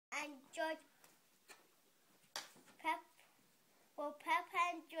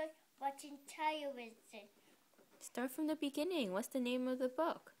television. Start from the beginning. What's the name of the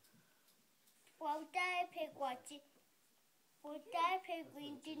book? Well, Daddy Pig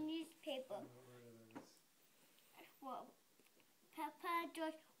reads the newspaper. Well, Peppa and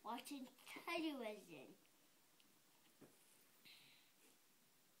George watching television.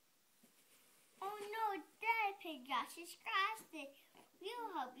 Oh no, Daddy Pig lost his glasses.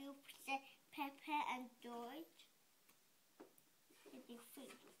 We'll help you present Peppa and George.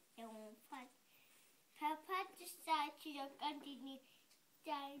 They won't find. Peppa decided to look underneath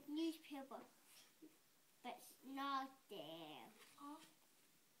the newspaper, but it's not there.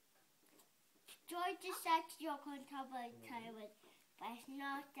 George decided to look on top of the television, but it's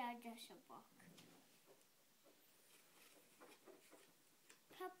not there. There's a book.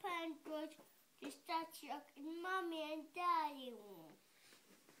 Peppa and George decided to look in Mommy and Daddy's room.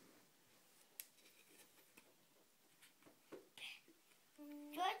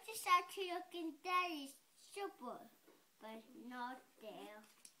 George decided to look in Daddy's super, but it's not there.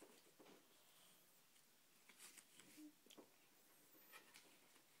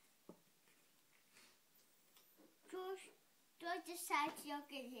 George decided to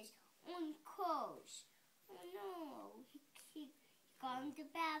look in his own clothes. Oh no, he got in the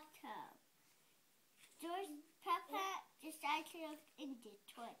bathtub. Peppa decided to look in the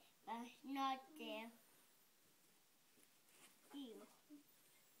toilet, but it's not there. Ew.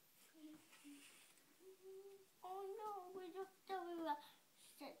 Oh no, we looked everywhere.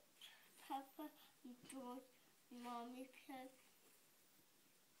 Said Peppa and George, Mommy Pig.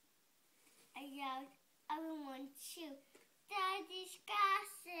 I yelled, everyone too. Daddy's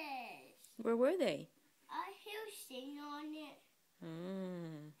glasses. Where were they? He was sitting on it.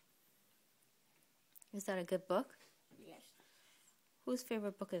 Is that a good book? Yes. Whose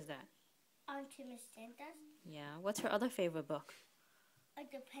favorite book is that? Auntie Miss Santa's. Yeah. What's her other favorite book?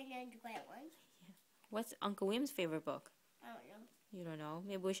 The Penny and the White One. Yeah. What's Uncle William's favorite book? I don't know. You don't know?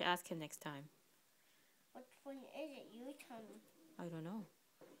 Maybe we should ask him next time. Which one is it? You tell me. I don't know.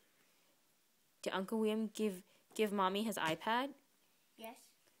 Did Uncle William give Mommy his iPad? Yes.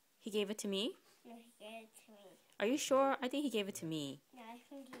 He gave it to me? No, he gave it to me. Are you sure? I think he gave it to me. No, I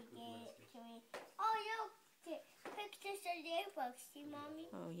think he gave it to me. Oh, no. Pictures of their books. See, Mommy?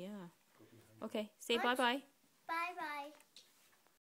 Oh, yeah. Okay. Say bye-bye.